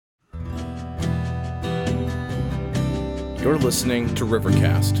You're listening to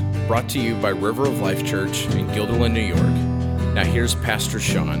Rivercast, brought to you by River of Life Church in Guilderland, New York. Now here's Pastor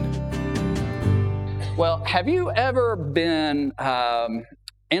Sean. Well, have you ever been have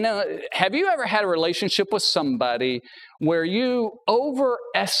you ever had a relationship with somebody where you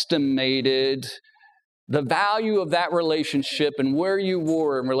overestimated the value of that relationship and where you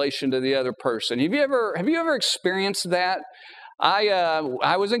were in relation to the other person? Have you ever experienced that?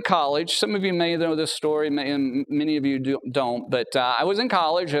 I was in college. Some of you may know this story, and many of you don't. But I was in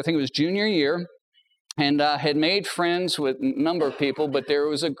college. I think it was junior year, and had made friends with a number of people. But there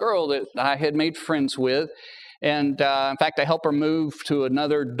was a girl that I had made friends with, and in fact, I helped her move to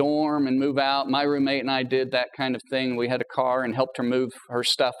another dorm and move out. My roommate and I did that kind of thing. We had a car and helped her move her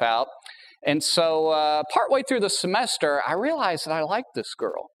stuff out. And so partway through the semester, I realized that I liked this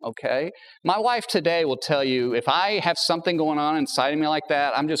girl, okay? My wife today will tell you, if I have something going on inside of me like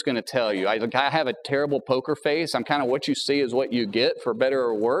that, I'm just going to tell you. I have a terrible poker face. I'm kind of what you see is what you get, for better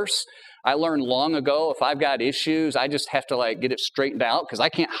or worse. I learned long ago, if I've got issues, I just have to get it straightened out because I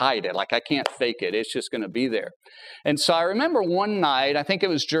can't hide it. I can't fake it. It's just going to be there. And so I remember one night, I think it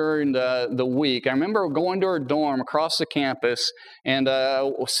was during the week, I remember going to her dorm across the campus and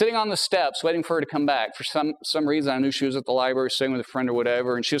sitting on the steps waiting for her to come back. For some reason, I knew she was at the library sitting with a friend or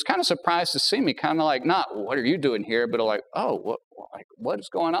whatever, and she was kind of surprised to see me, kind of like, not, what are you doing here, but oh, what is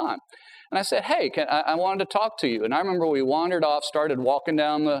going on? And I said, hey, I wanted to talk to you. And I remember we wandered off, started walking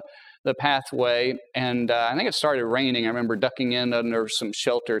down the pathway, and I think it started raining. I remember ducking in under some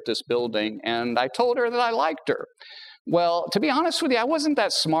shelter at this building, and I told her that I liked her. Well, to be honest with you, I wasn't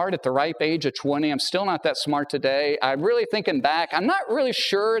that smart at the ripe age of 20. I'm still not that smart today. I'm really thinking back. I'm not really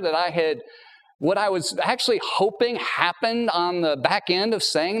sure that I had what I was actually hoping happened on the back end of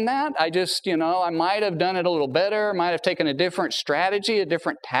saying that. I just, I might have done it a little better, might have taken a different strategy, a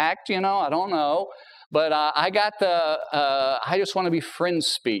different tact, I don't know. But I got the, I just want to be friends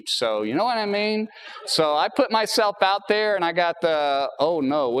speech. So, you know what I mean? So I put myself out there and I got the, oh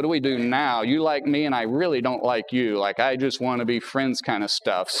no, what do we do now? You like me and I really don't like you. I just want to be friends kind of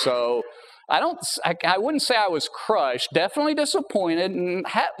stuff. So I wouldn't say I was crushed, definitely disappointed, and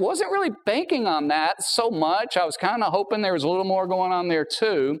wasn't really banking on that so much. I was kind of hoping there was a little more going on there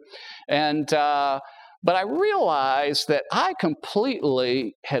too. But I realized that I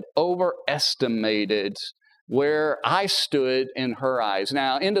completely had overestimated where I stood in her eyes.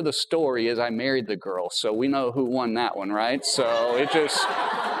 Now, end of the story is I married the girl, so we know who won that one, right? So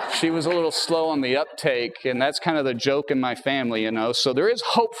she was a little slow on the uptake, and that's kind of the joke in my family, So there is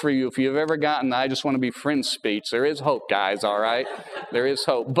hope for you if you've ever gotten the I just want to be friends speech. There is hope, guys, all right? There is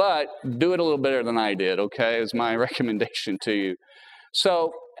hope. But do it a little better than I did, okay, is my recommendation to you.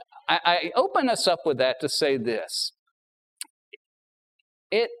 So I open us up with that to say this.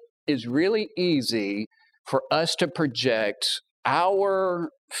 It is really easy for us to project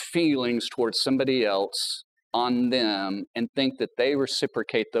our feelings towards somebody else on them and think that they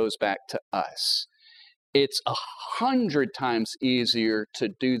reciprocate those back to us. It's 100 times easier to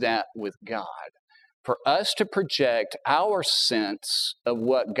do that with God. For us to project our sense of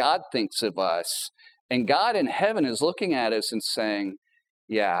what God thinks of us, and God in heaven is looking at us and saying,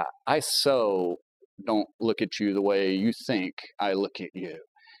 yeah, I so don't look at you the way you think I look at you.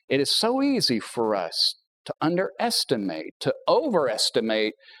 It is so easy for us to underestimate, to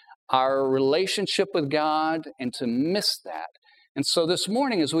overestimate our relationship with God and to miss that. And so this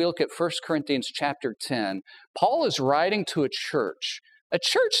morning, as we look at 1 Corinthians chapter 10, Paul is writing to a church that,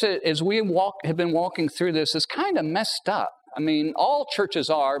 as we have been walking through this, is kind of messed up. I mean, all churches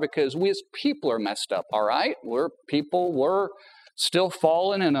are, because we as people are messed up, all right? We're still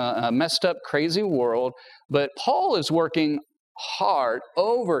fallen in a messed up, crazy world. But Paul is working hard,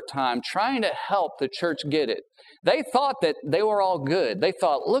 overtime, trying to help the church get it. They thought that they were all good. They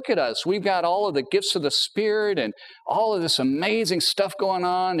thought, look at us. We've got all of the gifts of the Spirit and all of this amazing stuff going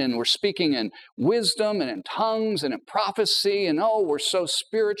on, and we're speaking in wisdom and in tongues and in prophecy, and we're so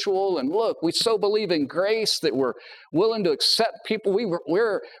spiritual, and look, we so believe in grace that we're willing to accept people.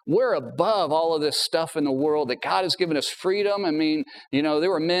 We're above all of this stuff in the world, that God has given us freedom. I mean, there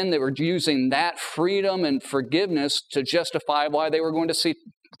were men that were using that freedom and forgiveness to justify why they were going to see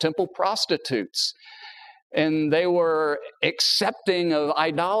temple prostitutes. And they were accepting of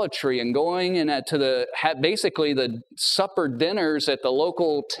idolatry and going to basically the supper dinners at the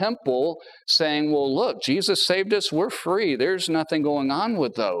local temple, saying, well, look, Jesus saved us, we're free. There's nothing going on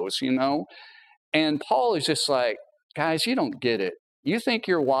with those, And Paul is just like, guys, you don't get it. You think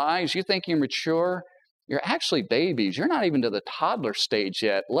you're wise, you think you're mature. You're actually babies. You're not even to the toddler stage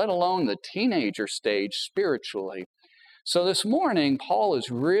yet, let alone the teenager stage spiritually. So this morning, Paul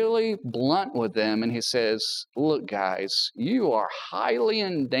is really blunt with them, and he says, look, guys, you are highly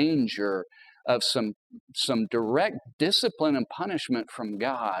in danger of some direct discipline and punishment from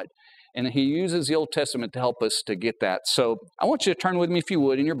God. And he uses the Old Testament to help us to get that. So I want you to turn with me, if you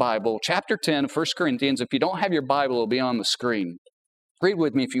would, in your Bible, chapter 10 of 1 Corinthians. If you don't have your Bible, it'll be on the screen. Read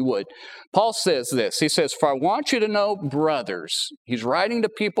with me if you would. Paul says this. He says, for I want you to know, brothers. He's writing to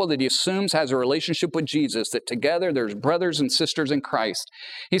people that he assumes has a relationship with Jesus, that together there's brothers and sisters in Christ.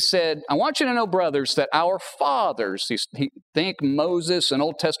 He said, I want you to know, brothers, that our fathers, think Moses and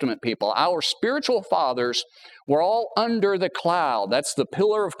Old Testament people, our spiritual fathers were all under the cloud. That's the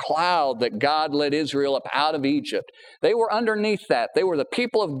pillar of cloud that God led Israel up out of Egypt. They were underneath that. They were the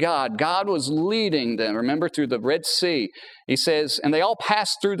people of God. God was leading them, remember, through the Red Sea. He says, and they all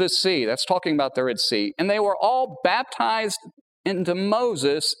passed through the sea. That's talking about the Red Sea. And they were all baptized into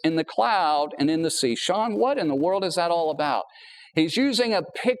Moses in the cloud and in the sea. Sean, what in the world is that all about? He's using a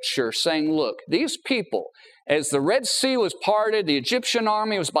picture saying, look, these people, as the Red Sea was parted, the Egyptian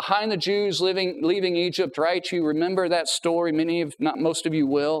army was behind the Jews leaving Egypt, right? You remember that story. Most of you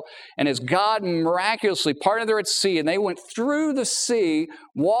will. And as God miraculously parted the Red Sea, and they went through the sea,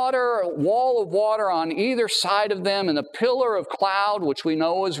 water, a wall of water on either side of them, and the pillar of cloud, which we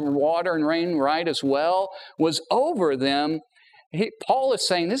know is water and rain, right, as well, was over them. Paul is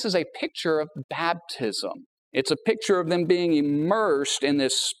saying this is a picture of baptism. It's a picture of them being immersed in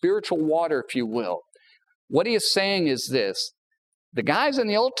this spiritual water, if you will. What he is saying is this. The guys in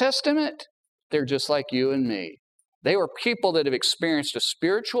the Old Testament, they're just like you and me. They were people that have experienced a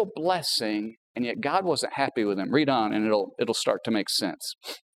spiritual blessing, and yet God wasn't happy with them. Read on, and it'll start to make sense.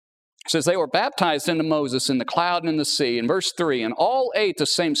 It says, they were baptized into Moses in the cloud and in the sea. In verse 3, and all ate the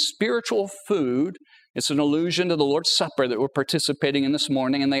same spiritual food. It's an allusion to the Lord's Supper that we're participating in this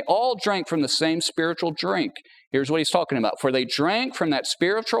morning. And they all drank from the same spiritual drink. Here's what he's talking about. For they drank from that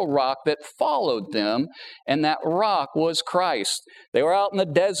spiritual rock that followed them, and that rock was Christ. They were out in the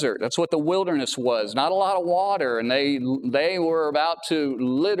desert. That's what the wilderness was. Not a lot of water. And they were about to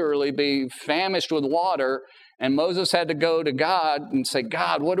literally be famished with water. And Moses had to go to God and say,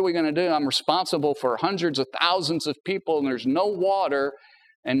 God, what are we going to do? I'm responsible for hundreds of thousands of people, and there's no water.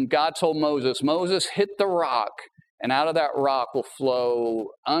 And God told Moses, Moses, hit the rock, and out of that rock will flow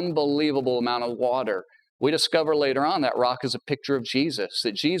unbelievable amount of water. We discover later on that rock is a picture of Jesus,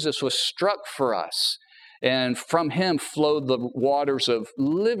 that Jesus was struck for us, and from him flowed the waters of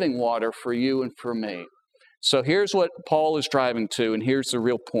living water for you and for me. So here's what Paul is driving to, and here's the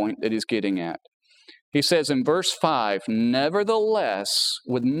real point that he's getting at. He says in verse 5, nevertheless,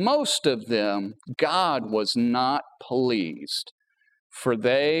 with most of them, God was not pleased, for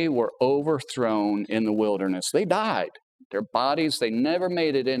they were overthrown in the wilderness. They died. Their bodies, they never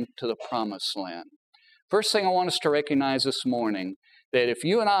made it into the promised land. First thing I want us to recognize this morning, that if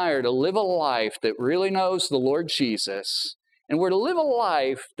you and I are to live a life that really knows the Lord Jesus, and we're to live a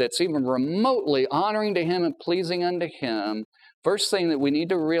life that's even remotely honoring to him and pleasing unto him, first thing that we need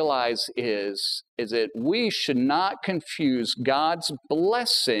to realize is that we should not confuse God's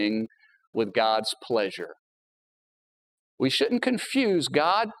blessing with God's pleasure. We shouldn't confuse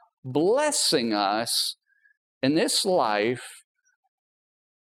God blessing us in this life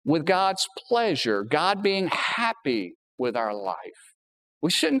with God's pleasure, God being happy with our life. We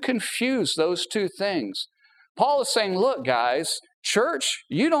shouldn't confuse those two things. Paul is saying, look, guys, church,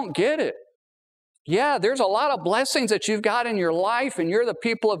 you don't get it. Yeah, there's a lot of blessings that you've got in your life, and you're the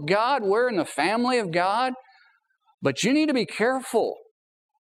people of God. We're in the family of God. But you need to be careful,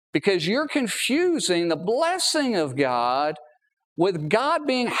 because you're confusing the blessing of God with God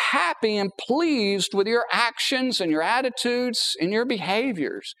being happy and pleased with your actions and your attitudes and your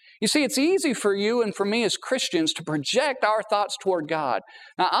behaviors. You see, it's easy for you and for me as Christians to project our thoughts toward God.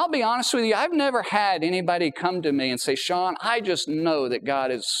 Now, I'll be honest with you, I've never had anybody come to me and say, Sean, I just know that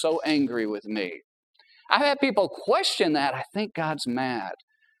God is so angry with me. I've had people question that. I think God's mad.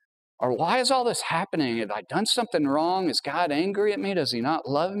 Or why is all this happening? Have I done something wrong? Is God angry at me? Does he not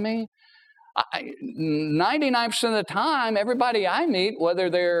love me? 99% of the time, everybody I meet, whether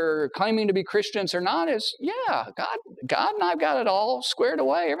they're claiming to be Christians or not, is, yeah, God and I've got it all squared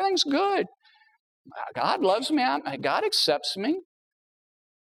away. Everything's good. God loves me. God accepts me.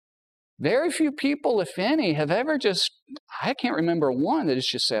 Very few people, if any, have ever I can't remember one that has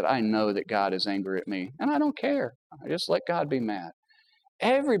just said, I know that God is angry at me, and I don't care. I just let God be mad.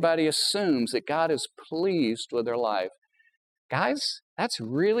 Everybody assumes that God is pleased with their life. Guys, that's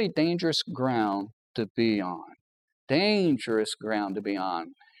really dangerous ground to be on. Dangerous ground to be on.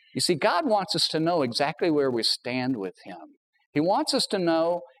 You see, God wants us to know exactly where we stand with him. He wants us to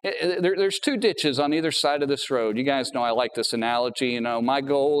know, there's two ditches on either side of this road. You guys know I like this analogy. My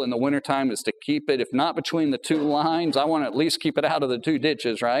goal in the wintertime is to keep it, if not between the two lines, I want to at least keep it out of the two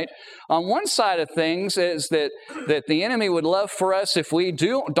ditches, right? On one side of things is that the enemy would love for us, if we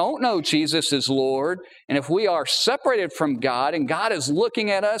don't know Jesus as Lord, and if we are separated from God, and God is looking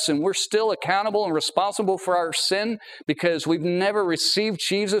at us, and we're still accountable and responsible for our sin because we've never received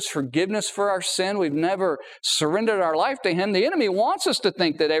Jesus' forgiveness for our sin, we've never surrendered our life to Him. The enemy wants us to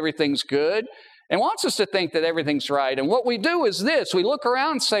think that everything's good and wants us to think that everything's right. And what we do is this: we look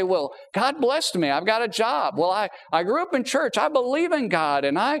around and say, well, God blessed me. I've got a job. Well, I grew up in church. I believe in God.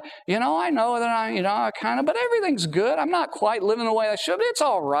 And I know that but everything's good. I'm not quite living the way I should, but it's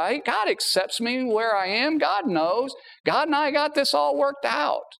all right. God accepts me where I am. God knows. God and I got this all worked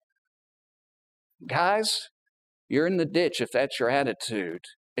out. Guys, you're in the ditch if that's your attitude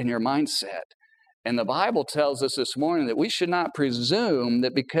and your mindset. And the Bible tells us this morning that we should not presume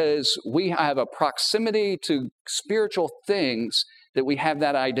that because we have a proximity to spiritual things that we have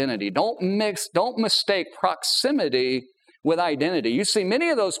that identity. Don't mistake proximity with identity. You see, many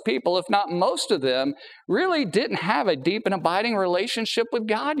of those people, if not most of them, really didn't have a deep and abiding relationship with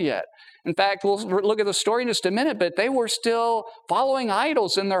God yet. In fact, we'll look at the story in just a minute, but they were still following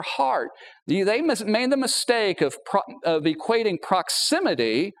idols in their heart. They made the mistake of equating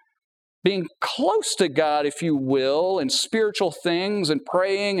proximity, being close to God, if you will, and spiritual things and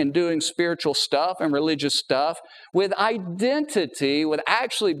praying and doing spiritual stuff and religious stuff, with identity, with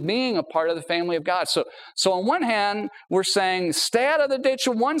actually being a part of the family of God. So on one hand, we're saying stay out of the ditch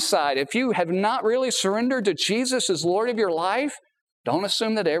on one side. If you have not really surrendered to Jesus as Lord of your life, don't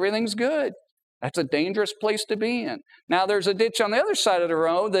assume that everything's good. That's a dangerous place to be in. Now, there's a ditch on the other side of the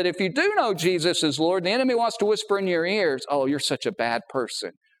road that if you do know Jesus as Lord, the enemy wants to whisper in your ears, oh, you're such a bad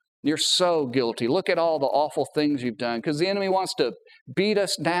person. You're so guilty. Look at all the awful things you've done. Because the enemy wants to beat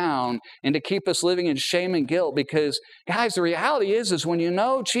us down and to keep us living in shame and guilt. Because, guys, the reality is when you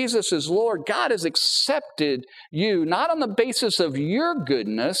know Jesus is Lord, God has accepted you, not on the basis of your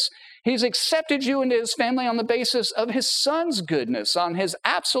goodness. He's accepted you into His family on the basis of His Son's goodness, on His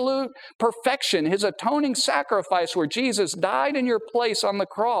absolute perfection, His atoning sacrifice where Jesus died in your place on the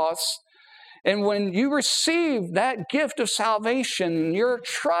cross. And when you receive that gift of salvation, your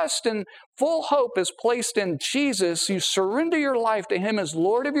trust and full hope is placed in Jesus, you surrender your life to Him as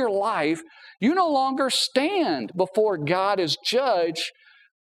Lord of your life, you no longer stand before God as judge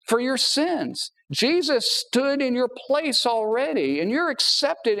for your sins. Jesus stood in your place already, and you're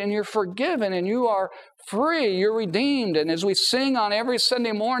accepted and you're forgiven and you are free, you're redeemed. And as we sing on every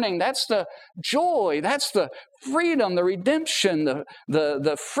Sunday morning, that's the joy, that's the freedom, the redemption,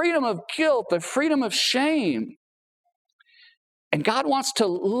 the freedom of guilt, the freedom of shame. And God wants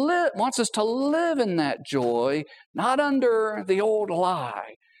us to live in that joy, not under the old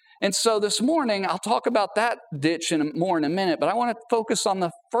lie. And so this morning, I'll talk about that ditch more in a minute, but I want to focus on the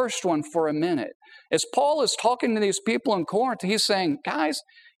first one for a minute. As Paul is talking to these people in Corinth, he's saying, guys,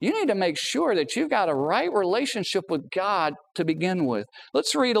 you need to make sure that you've got a right relationship with God to begin with.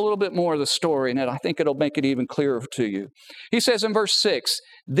 Let's read a little bit more of the story, and I think it'll make it even clearer to you. He says in verse 6,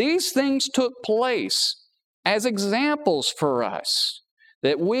 these things took place as examples for us,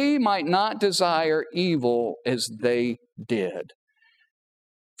 that we might not desire evil as they did.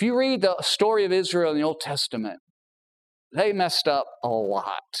 If you read the story of Israel in the Old Testament, they messed up a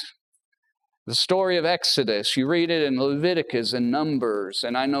lot. The story of Exodus, you read it in Leviticus and Numbers,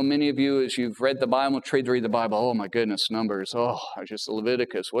 and I know many of you, as you've read the Bible, tried to read the Bible, oh my goodness, Numbers, just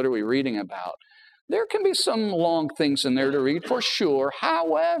Leviticus, what are we reading about? There can be some long things in there to read for sure.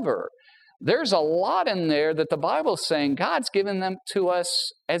 However, there's a lot in there that the Bible's saying God's given them to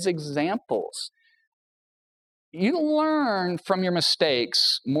us as examples. You learn from your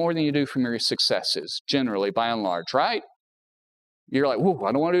mistakes more than you do from your successes, generally, by and large, right? You're like, whoa,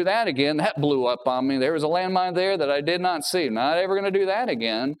 I don't want to do that again. That blew up on me. There was a landmine there that I did not see. Not ever going to do that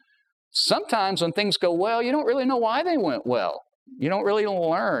again. Sometimes when things go well, you don't really know why they went well. You don't really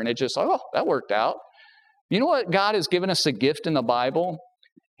learn. It just, that worked out. You know what? God has given us a gift in the Bible.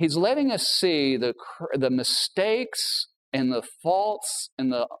 He's letting us see the mistakes and the faults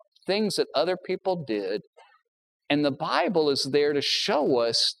and the things that other people did. And the Bible is there to show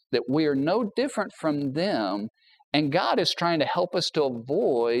us that we are no different from them. And God is trying to help us to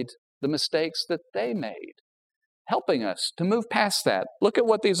avoid the mistakes that they made, helping us to move past that. Look at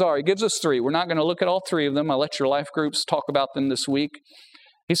what these are. He gives us three. We're not going to look at all three of them. I'll let your life groups talk about them this week.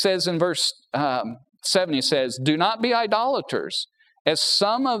 He says in verse 7, he says, do not be idolaters, as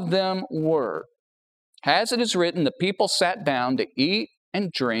some of them were. As it is written, the people sat down to eat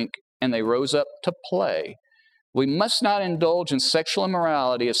and drink, and they rose up to play. We must not indulge in sexual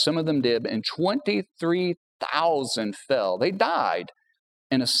immorality as some of them did, and 23,000 fell. They died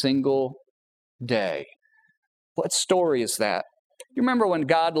in a single day. What story is that? You remember when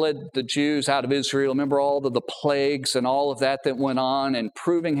God led the Jews out of Israel? Remember all of the plagues and all of that went on, and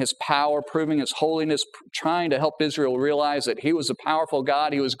proving his power, proving his holiness, trying to help Israel realize that he was a powerful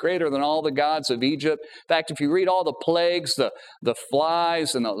God. He was greater than all the gods of Egypt. In fact, if you read all the plagues, the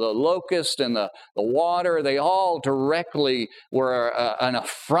flies and the locust and the water, they all directly were an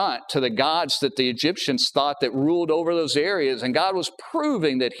affront to the gods that the Egyptians thought that ruled over those areas. And God was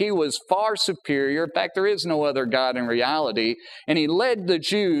proving that he was far superior. In fact, there is no other God in reality. And he led the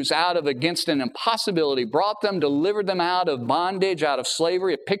Jews out of against an impossibility, brought them, delivered them out of bondage, out of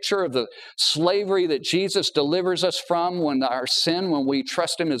slavery, a picture of the slavery that Jesus delivers us from when we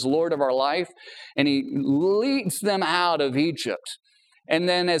trust him as Lord of our life. And he leads them out of Egypt. And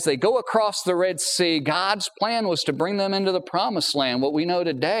then as they go across the Red Sea, God's plan was to bring them into the Promised Land, what we know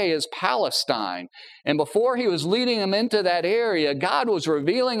today as Palestine. And before he was leading them into that area, God was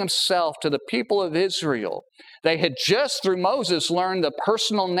revealing himself to the people of Israel. They had just, through Moses, learned the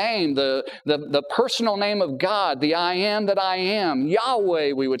personal name, the personal name of God, the I am that I am,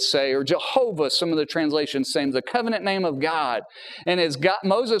 Yahweh, we would say, or Jehovah, some of the translations say, the covenant name of God. And as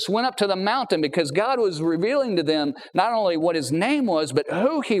Moses went up to the mountain, because God was revealing to them not only what his name was, but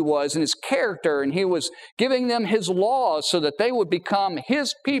who he was and his character, and he was giving them his laws so that they would become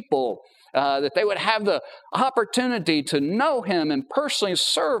his people. That they would have the opportunity to know him and personally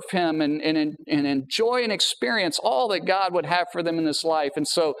serve him and enjoy and experience all that God would have for them in this life. And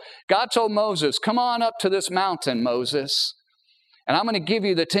so God told Moses, come on up to this mountain, Moses, and I'm going to give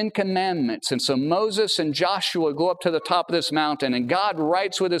you the 10 Commandments. And so Moses and Joshua go up to the top of this mountain, and God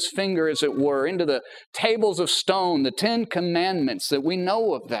writes with his finger, as it were, into the tables of stone, the 10 Commandments, that we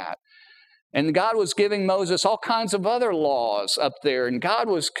know of that. And God was giving Moses all kinds of other laws up there, and God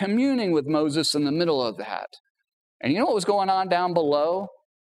was communing with Moses in the middle of that. And you know what was going on down below?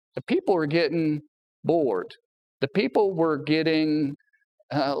 The people were getting bored. The people were getting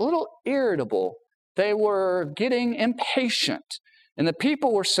a little irritable. They were getting impatient. And the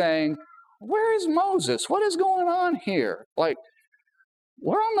people were saying, where is Moses? What is going on here? Like,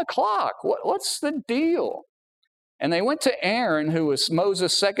 we're on the clock. What's the deal? And they went to Aaron, who was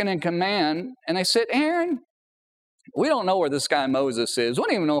Moses' second in command, and they said, Aaron, we don't know where this guy Moses is. We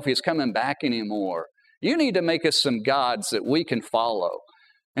don't even know if he's coming back anymore. You need to make us some gods that we can follow.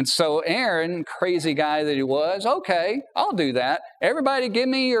 And so Aaron, crazy guy that he was, okay, I'll do that. Everybody give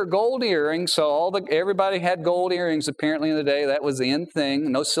me your gold earrings. So everybody had gold earrings apparently in the day. That was the in thing.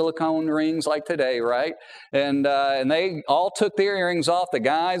 No silicone rings like today, right? And they all took their earrings off, the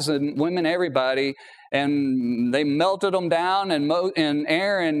guys and women, everybody. And they melted them down, and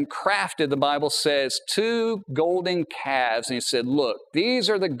Aaron crafted, the Bible says, 2 golden calves. And he said, look, these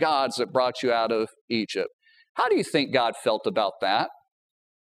are the gods that brought you out of Egypt. How do you think God felt about that?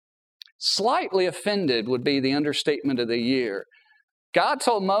 Slightly offended would be the understatement of the year. God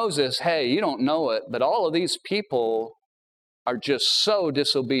told Moses, hey, you don't know it, but all of these people are just so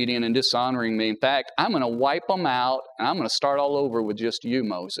disobedient and dishonoring me. In fact, I'm going to wipe them out, and I'm going to start all over with just you,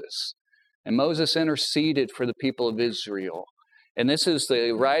 Moses. And Moses interceded for the people of Israel. And this is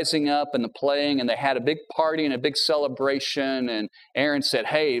the rising up and the playing, and they had a big party and a big celebration. And Aaron said,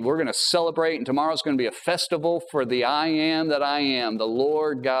 hey, we're going to celebrate, and tomorrow's going to be a festival for the I am that I am, the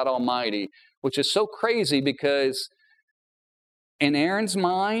Lord God Almighty, which is so crazy because in Aaron's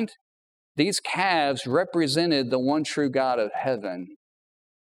mind, these calves represented the one true God of heaven.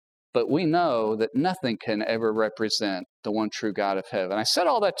 But we know that nothing can ever represent the one true God of heaven. I said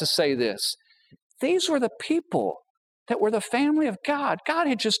all that to say this. These were the people that were the family of God. God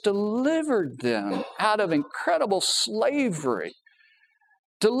had just delivered them out of incredible slavery.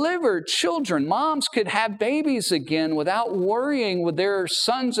 Delivered children. Moms could have babies again without worrying would their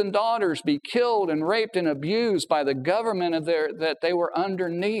sons and daughters be killed and raped and abused by the government that they were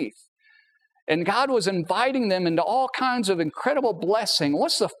underneath. And God was inviting them into all kinds of incredible blessing.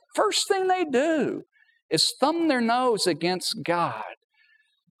 What's the first thing they do? Is thumb their nose against God.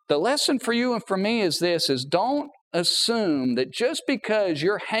 The lesson for you and for me is this, is don't assume that just because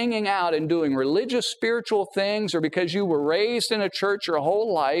you're hanging out and doing religious, spiritual things, or because you were raised in a church your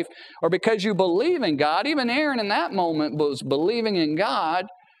whole life, or because you believe in God, even Aaron in that moment was believing in God,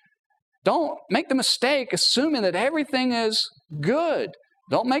 don't make the mistake assuming that everything is good.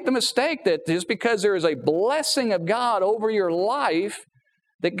 Don't make the mistake that just because there is a blessing of God over your life,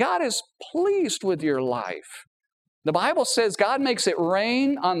 that God is pleased with your life. The Bible says God makes it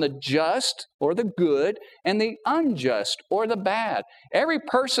rain on the just or the good and the unjust or the bad. Every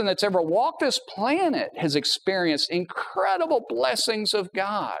person that's ever walked this planet has experienced incredible blessings of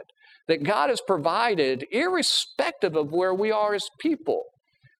God that God has provided irrespective of where we are as people.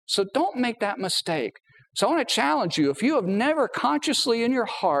 So don't make that mistake. So I want to challenge you, if you have never consciously in your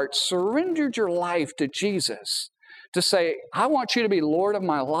heart surrendered your life to Jesus, to say, I want you to be Lord of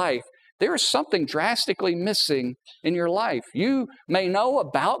my life, there is something drastically missing in your life. You may know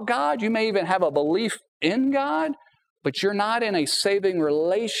about God, you may even have a belief in God, but you're not in a saving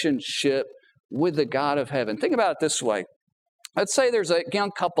relationship with the God of heaven. Think about it this way. Let's say there's a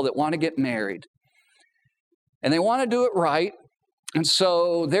young couple that want to get married, and they want to do it right. And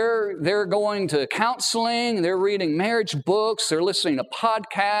so they're going to counseling, they're reading marriage books, they're listening to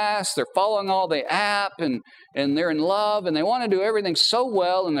podcasts, they're following all the app, and they're in love, and they want to do everything so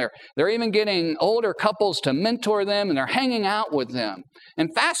well, and they're even getting older couples to mentor them, and they're hanging out with them.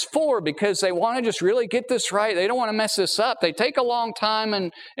 And fast forward, because they want to just really get this right, they don't want to mess this up, they take a long time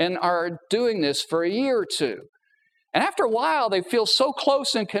and are doing this for a year or two. And after a while, they feel so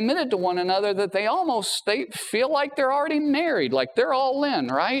close and committed to one another that they feel like they're already married, like they're all in,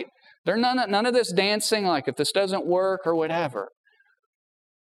 right? They're none of this dancing, like if this doesn't work or whatever.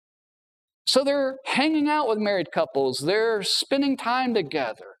 So they're hanging out with married couples. They're spending time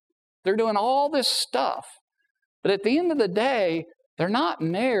together. They're doing all this stuff. But at the end of the day, they're not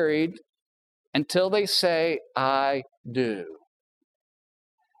married until they say, I do.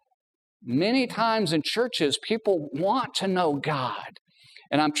 Many times in churches, people want to know God.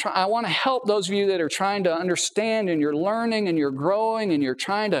 And I want to help those of you that are trying to understand, and you're learning and you're growing and you're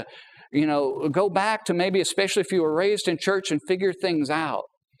trying to, go back to maybe, especially if you were raised in church, and figure things out.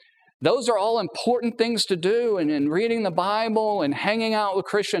 Those are all important things to do, and reading the Bible and hanging out with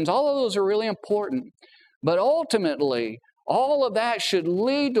Christians, all of those are really important. But ultimately, all of that should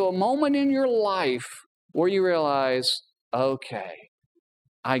lead to a moment in your life where you realize, okay,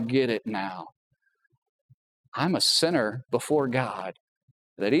 I get it now. I'm a sinner before God.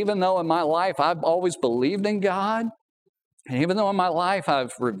 That even though in my life I've always believed in God, and even though in my life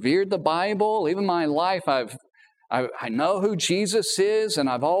I've revered the Bible, even in my life I know who Jesus is, and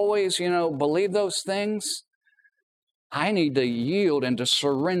I've always, believed those things, I need to yield and to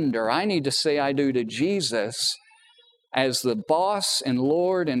surrender. I need to say I do to Jesus as the boss and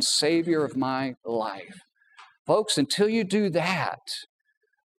Lord and Savior of my life. Folks, until you do that,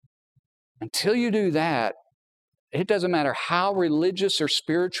 it doesn't matter how religious or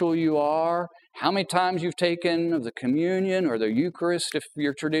spiritual you are, how many times you've taken of the communion or the Eucharist, if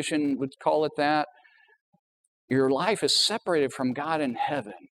your tradition would call it that, your life is separated from God in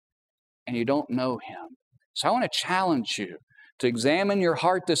heaven, and you don't know Him. So I want to challenge you to examine your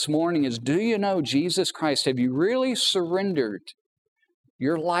heart this morning is, do you know Jesus Christ? Have you really surrendered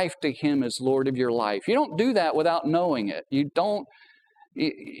your life to Him as Lord of your life? You don't do that without knowing it.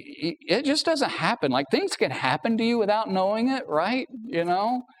 It just doesn't happen. Like, things can happen to you without knowing it, right?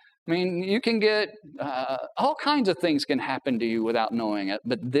 You can get, all kinds of things can happen to you without knowing it.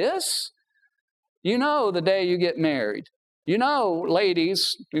 But this, the day you get married.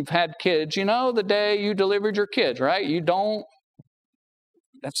 Ladies who've had kids, the day you delivered your kids, right?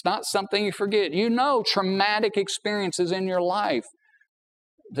 That's not something you forget. Traumatic experiences in your life.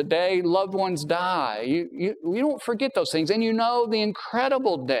 The day loved ones die, you don't forget those things. And the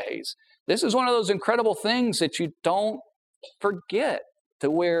incredible days. This is one of those incredible things that you don't forget, to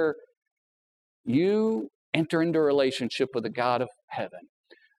where you enter into a relationship with the God of heaven.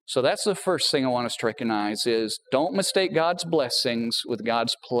 So that's the first thing I want us to recognize is, don't mistake God's blessings with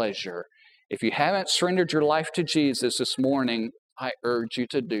God's pleasure. If you haven't surrendered your life to Jesus this morning, I urge you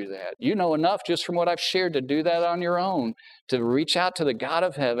to do that. You know enough just from what I've shared to do that on your own, to reach out to the God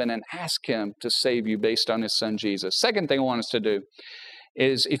of heaven and ask Him to save you based on His Son Jesus. Second thing I want us to do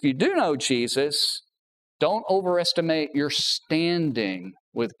is, if you do know Jesus, don't overestimate your standing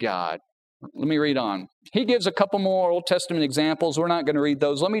with God. Let me read on. He gives a couple more Old Testament examples. We're not going to read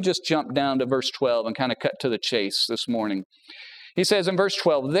those. Let me just jump down to verse 12 and kind of cut to the chase this morning. He says in verse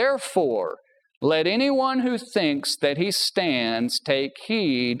 12, therefore, let anyone who thinks that he stands take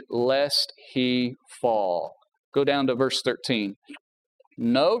heed lest he fall. Go down to verse 13.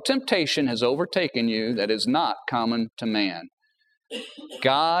 No temptation has overtaken you that is not common to man.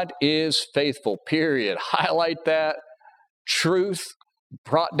 God is faithful, period. Highlight that. Truth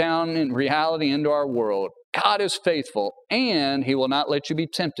brought down in reality into our world. God is faithful, and He will not let you be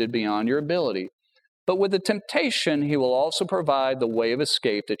tempted beyond your ability. But with the temptation, He will also provide the way of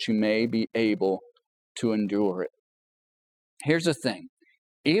escape that you may be able to endure it. Here's the thing.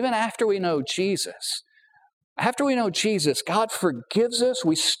 Even after we know Jesus, After we know Jesus, God forgives us.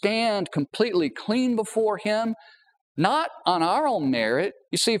 We stand completely clean before Him, not on our own merit.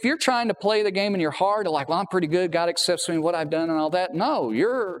 You see, if you're trying to play the game in your heart, like, well, I'm pretty good, God accepts me, what I've done and all that. No,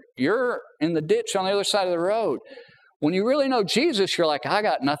 you're in the ditch on the other side of the road. When you really know Jesus, you're like, I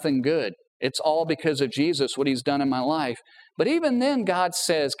got nothing good. It's all because of Jesus, what He's done in my life. But even then, God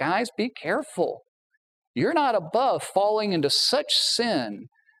says, guys, be careful. You're not above falling into such sin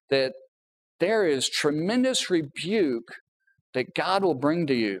that there is tremendous rebuke that God will bring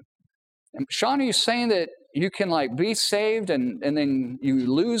to you. And Sean, are you saying that you can like be saved and then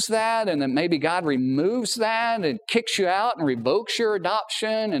you lose that and then maybe God removes that and kicks you out and revokes your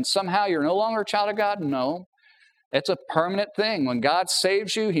adoption and somehow you're no longer a child of God? No. It's a permanent thing. When God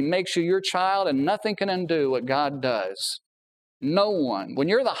saves you, He makes you your child and nothing can undo what God does. No one. When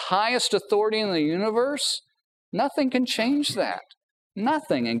you're the highest authority in the universe, nothing can change that.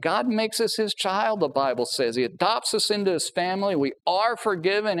 Nothing. And God makes us His child, the Bible says. He adopts us into His family. We are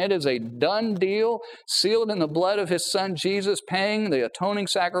forgiven. It is a done deal, sealed in the blood of His Son, Jesus, paying the atoning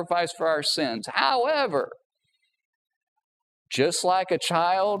sacrifice for our sins. However, just like a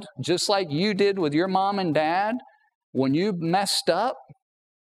child, just like you did with your mom and dad, when you messed up,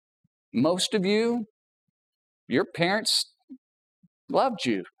 most of you, your parents loved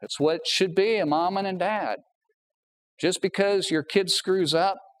you. That's what it should be, a mom and a dad. Just because your kid screws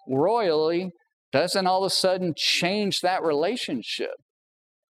up royally doesn't all of a sudden change that relationship.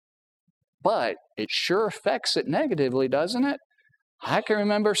 But it sure affects it negatively, doesn't it? I can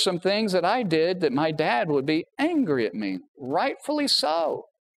remember some things that I did that my dad would be angry at me, rightfully so.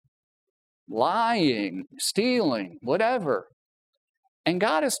 Lying, stealing, whatever. And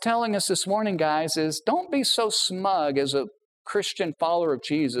God is telling us this morning, guys, is don't be so smug as a Christian follower of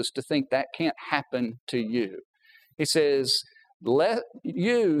Jesus to think that can't happen to you. He says, let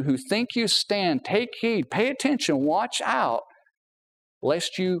you who think you stand, take heed, pay attention, watch out,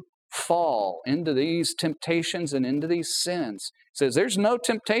 lest you fall into these temptations and into these sins. He says, there's no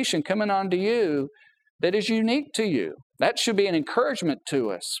temptation coming onto you that is unique to you. That should be an encouragement to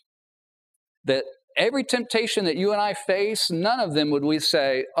us. That every temptation that you and I face, none of them would we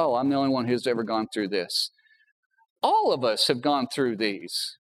say, oh, I'm the only one who's ever gone through this. All of us have gone through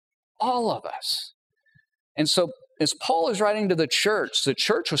these. All of us. And so as Paul is writing to the church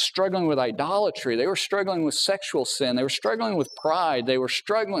was struggling with idolatry. They were struggling with sexual sin. They were struggling with pride. They were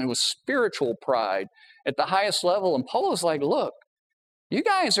struggling with spiritual pride at the highest level. And Paul is like, look, you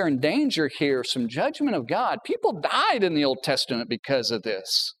guys are in danger here, some judgment of God. People died in the Old Testament because of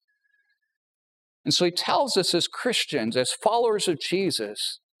this. And so he tells us as Christians, as followers of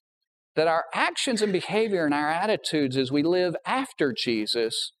Jesus, that our actions and behavior and our attitudes as we live after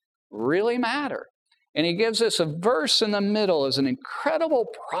Jesus really matter. And he gives us a verse in the middle as an incredible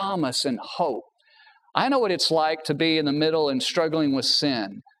promise and hope. I know what it's like to be in the middle and struggling with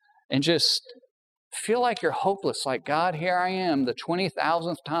sin and just feel like you're hopeless, like, God, here I am, the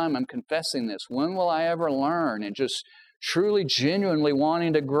 20,000th time I'm confessing this. When will I ever learn? And just truly, genuinely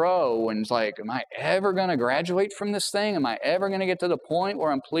wanting to grow. And it's like, am I ever going to graduate from this thing? Am I ever going to get to the point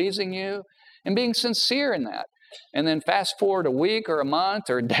where I'm pleasing you? And being sincere in that. And then fast forward a week or a month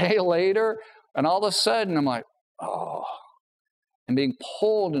or a day later, and all of a sudden I'm like, oh, and being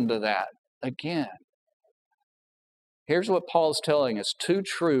pulled into that again. Here's what Paul's telling us, two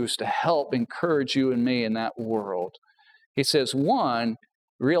truths to help encourage you and me in that world. He says, one,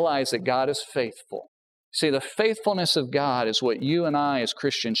 realize that God is faithful. See, the faithfulness of God is what you and I as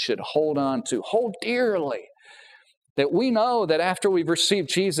Christians should hold on to, hold dearly. That we know that after we've received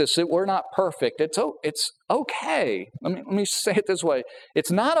Jesus, that we're not perfect. It's okay. Let me say it this way.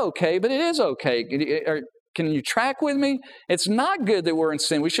 It's not okay, but it is okay. Can you track with me? It's not good that we're in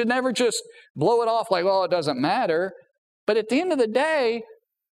sin. We should never just blow it off like, well, it doesn't matter. But at the end of the day,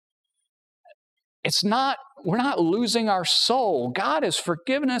 we're not losing our soul. God has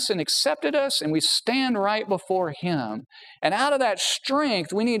forgiven us and accepted us, and we stand right before Him. And out of that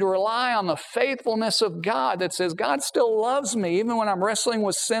strength, we need to rely on the faithfulness of God that says, God still loves me, even when I'm wrestling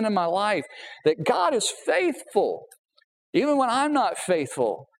with sin in my life. That God is faithful, even when I'm not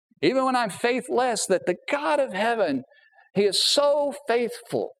faithful, even when I'm faithless, that the God of heaven, He is so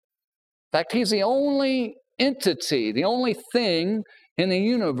faithful. In fact, He's the only entity, the only thing in the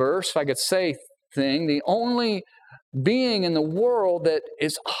universe, if I could say thing, the only being in the world that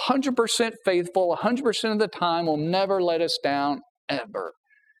is 100% faithful, 100% of the time, will never let us down ever.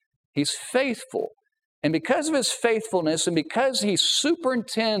 He's faithful. And because of His faithfulness and because He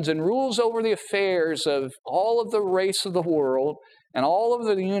superintends and rules over the affairs of all of the race of the world and all of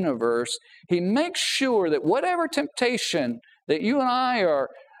the universe, He makes sure that whatever temptation that you and I are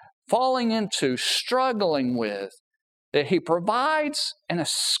falling into, struggling with, that He provides an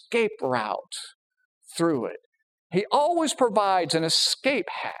escape route through it. He always provides an escape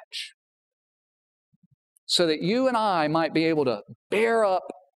hatch so that you and I might be able to bear up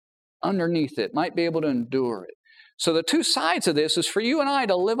underneath it, might be able to endure it. So the two sides of this is for you and I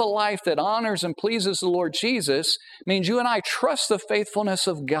to live a life that honors and pleases the Lord Jesus, means you and I trust the faithfulness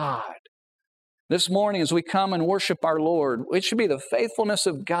of God. This morning as we come and worship our Lord, it should be the faithfulness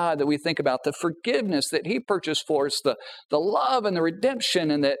of God that we think about, the forgiveness that He purchased for us, the love and the redemption,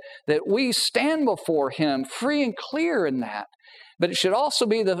 and that we stand before Him free and clear in that. But it should also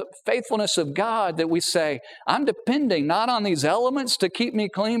be the faithfulness of God that we say, I'm depending not on these elements to keep me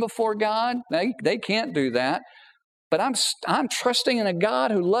clean before God. They can't do that. But I'm trusting in a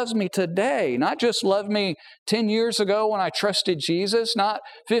God who loves me today, not just loved me 10 years ago when I trusted Jesus, not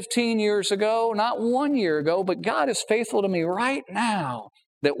 15 years ago, not 1 year ago, but God is faithful to me right now.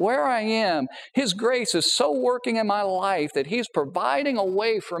 That where I am, His grace is so working in my life that He's providing a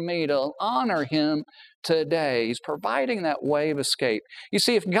way for me to honor Him today. He's providing that way of escape. You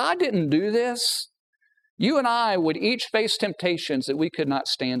see, if God didn't do this, you and I would each face temptations that we could not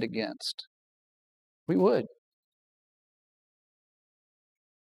stand against. We would.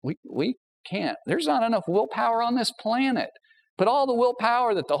 We can't. There's not enough willpower on this planet. But all the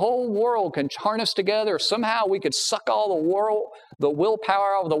willpower that the whole world can harness together, somehow we could suck all the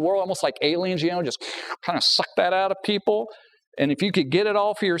willpower out of the world, almost like aliens, just kind of suck that out of people. And if you could get it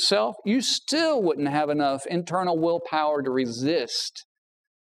all for yourself, you still wouldn't have enough internal willpower to resist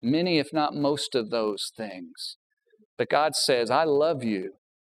many, if not most of those things. But God says, I love you,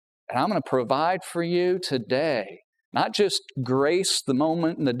 and I'm going to provide for you today. Not just grace the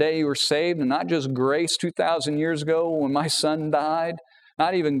moment and the day you were saved, and not just grace 2,000 years ago when my son died,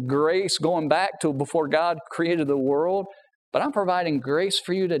 not even grace going back to before God created the world, but I'm providing grace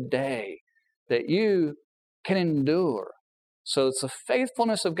for you today that you can endure. So it's the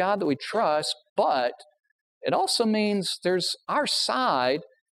faithfulness of God that we trust, but it also means there's our side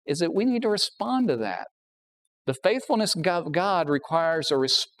is that we need to respond to that. The faithfulness of God requires a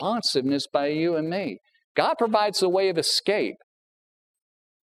responsiveness by you and me. God provides a way of escape,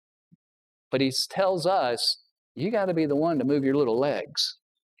 but He tells us, you got to be the one to move your little legs.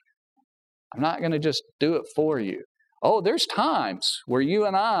 I'm not going to just do it for you. Oh, there's times where you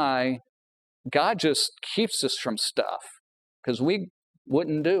and I, God just keeps us from stuff because we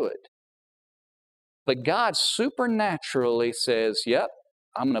wouldn't do it. But God supernaturally says, yep,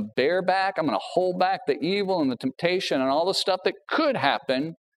 I'm going to bear back, I'm going to hold back the evil and the temptation and all the stuff that could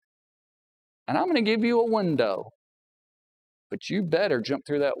happen. And I'm going to give you a window, but you better jump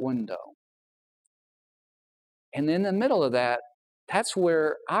through that window. And in the middle of that, that's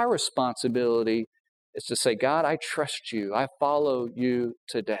where our responsibility is to say, God, I trust you. I follow you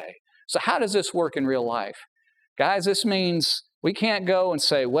today. So how does this work in real life? Guys, this means we can't go and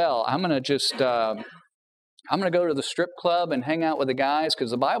say, well, I'm going to go to the strip club and hang out with the guys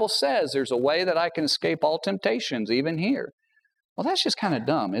because the Bible says there's a way that I can escape all temptations, even here. Well, that's just kind of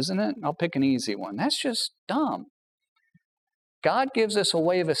dumb, isn't it? I'll pick an easy one. That's just dumb. God gives us a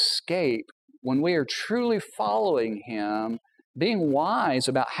way of escape when we are truly following Him, being wise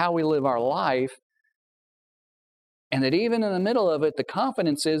about how we live our life, and that even in the middle of it, the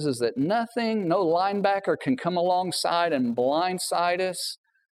confidence is that nothing, no linebacker can come alongside and blindside us.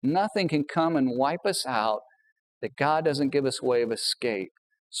 Nothing can come and wipe us out, that God doesn't give us a way of escape.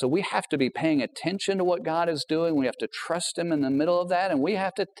 So we have to be paying attention to what God is doing. We have to trust Him in the middle of that, and we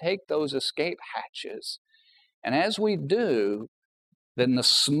have to take those escape hatches. And as we do, then the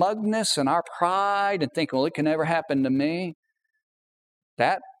smugness and our pride and thinking, well, it can never happen to me,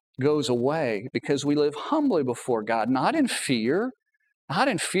 that goes away because we live humbly before God, not in fear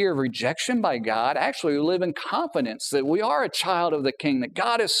of rejection by God. Actually, we live in confidence that we are a child of the King, that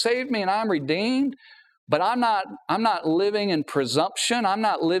God has saved me and I'm redeemed. But I'm not living in presumption. I'm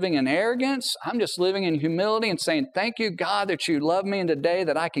not living in arrogance. I'm just living in humility and saying, thank you, God, that you love me, and today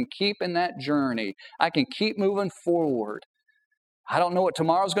that I can keep in that journey. I can keep moving forward. I don't know what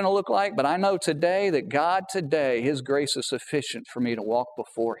tomorrow's going to look like, but I know today that God today, His grace is sufficient for me to walk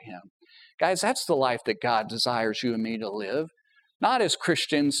before Him. Guys, that's the life that God desires you and me to live. Not as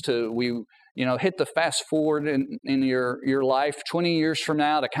Christians hit the fast forward in your life 20 years from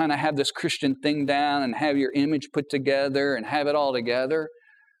now to kind of have this Christian thing down and have your image put together and have it all together.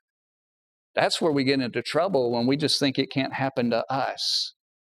 That's where we get into trouble, when we just think it can't happen to us.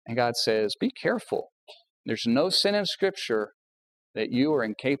 And God says, be careful. There's no sin in Scripture that you are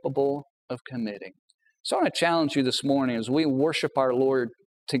incapable of committing. So I want to challenge you this morning as we worship our Lord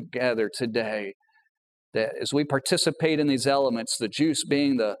together today, that as we participate in these elements, the juice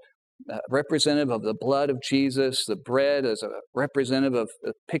being the representative of the blood of Jesus, the bread as a representative of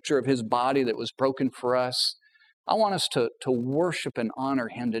a picture of his body that was broken for us. I want us to worship and honor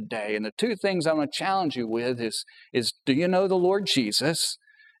him today. And the two things I want to challenge you with is do you know the Lord Jesus?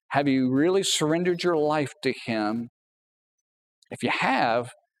 Have you really surrendered your life to him? If you have,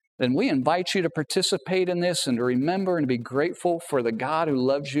 then we invite you to participate in this and to remember and to be grateful for the God who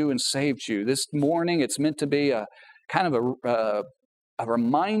loves you and saved you. This morning, it's meant to be a kind of a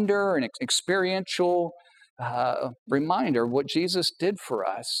reminder, an experiential reminder of what Jesus did for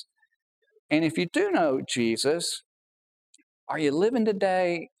us. And if you do know Jesus, are you living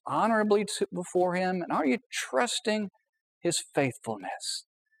today honorably before him? And are you trusting his faithfulness?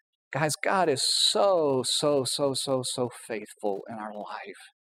 Guys, God is so faithful in our life.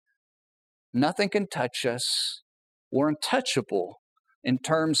 Nothing can touch us. We're untouchable in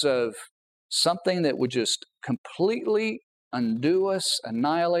terms of something that would just completely undo us,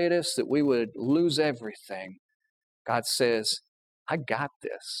 annihilate us, that we would lose everything. God says, I got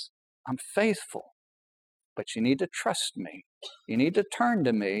this. I'm faithful, but you need to trust me. You need to turn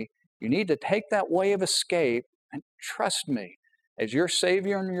to me. You need to take that way of escape and trust me. As your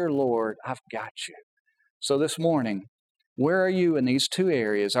Savior and your Lord, I've got you. So this morning, where are you in these two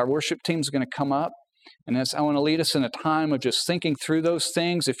areas? Our worship team's going to come up, and I want to lead us in a time of just thinking through those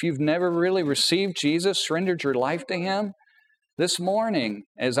things. If you've never really received Jesus, surrendered your life to him, this morning,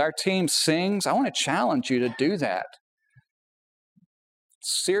 as our team sings, I want to challenge you to do that.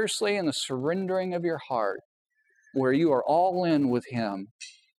 Seriously, in the surrendering of your heart, where you are all in with him.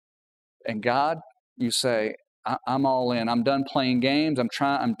 And God, you say, I'm all in. I'm done playing games.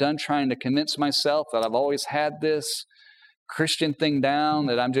 I'm done trying to convince myself that I've always had this Christian thing down,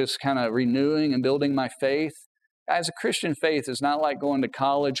 that I'm just kind of renewing and building my faith. Guys, a Christian faith is not like going to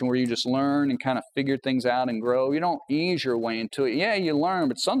college where you just learn and kind of figure things out and grow. You don't ease your way into it. Yeah, you learn,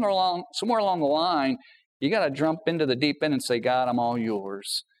 but somewhere along the line, you got to jump into the deep end and say, God, I'm all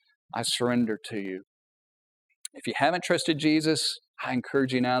yours. I surrender to you. If you haven't trusted Jesus, I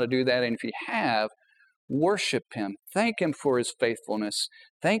encourage you now to do that. And if you have, worship him. Thank him for his faithfulness.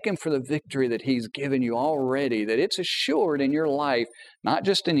 Thank him for the victory that he's given you already, that it's assured in your life, not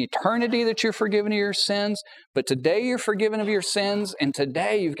just in eternity that you're forgiven of your sins, but today you're forgiven of your sins, and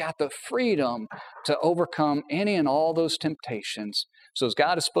today you've got the freedom to overcome any and all those temptations. So as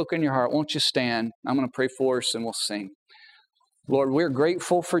God has spoken in your heart, won't you stand? I'm going to pray for us and we'll sing. Lord, we're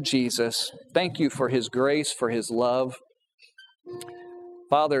grateful for Jesus. Thank you for his grace, for his love.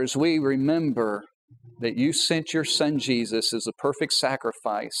 Father, as we remember that you sent your son Jesus as a perfect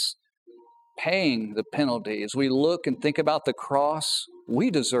sacrifice, paying the penalty. As we look and think about the cross,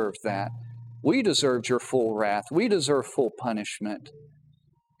 we deserved that. We deserved your full wrath. We deserve full punishment.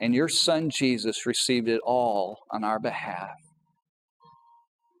 And your son Jesus received it all on our behalf.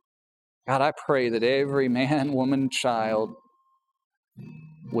 God, I pray that every man, woman, child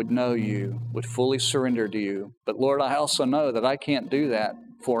would know you, would fully surrender to you. But Lord, I also know that I can't do that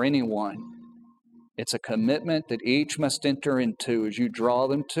for anyone. It's a commitment that each must enter into as you draw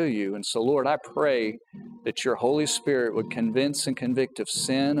them to you. And so, Lord, I pray that your Holy Spirit would convince and convict of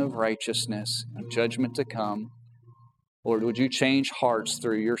sin, of righteousness, of judgment to come. Lord, would you change hearts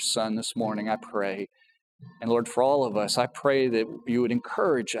through your Son this morning, I pray. And Lord, for all of us, I pray that you would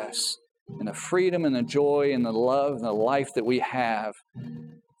encourage us in the freedom and the joy and the love and the life that we have,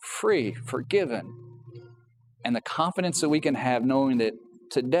 free, forgiven, and the confidence that we can have knowing that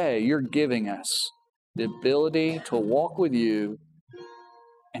today you're giving us the ability to walk with you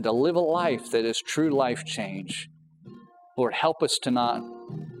and to live a life that is true life change. Lord, help us to not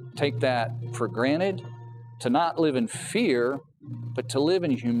take that for granted, to not live in fear, but to live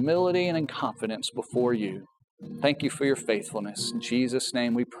in humility and in confidence before you. Thank you for your faithfulness. In Jesus'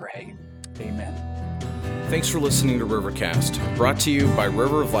 name we pray. Amen. Thanks for listening to Rivercast, brought to you by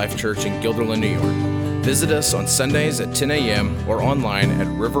River of Life Church in Guilderland, New York. Visit us on Sundays at 10 a.m. or online at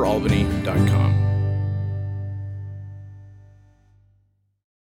riveralbany.com.